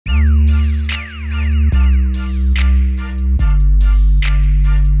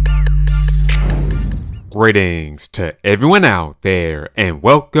Greetings to everyone out there and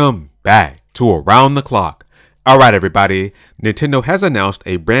welcome back to Around the Clock. Alright everybody, Nintendo has announced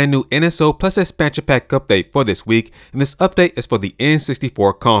a brand new NSO plus expansion pack update for this week, and this update is for the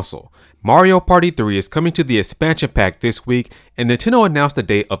N64 console. Mario Party 3 is coming to the expansion pack this week, and Nintendo announced the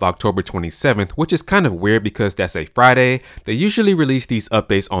date of October 27th, which is kind of weird because that's a Friday. They usually release these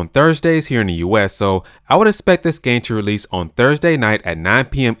updates on Thursdays here in the US, so I would expect this game to release on Thursday night at 9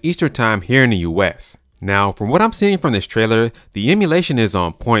 PM Eastern Time here in the US. Now, from what I'm seeing from this trailer, the emulation is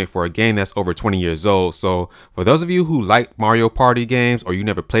on point for a game that's over 20 years old, so for those of you who like Mario Party games or you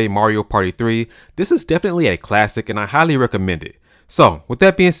never played Mario Party 3, this is definitely a classic and I highly recommend it. So, with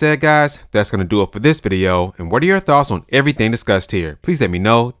that being said guys, that's going to do it for this video, and what are your thoughts on everything discussed here? Please let me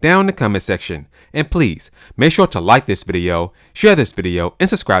know down in the comment section, and please make sure to like this video, share this video, and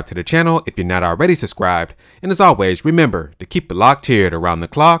subscribe to the channel if you're not already subscribed, and as always, remember to keep it locked here at Around the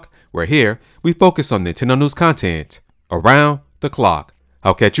Clock, where here, we focus on Nintendo news content around the clock.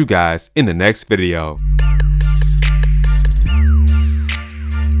 I'll catch you guys in the next video.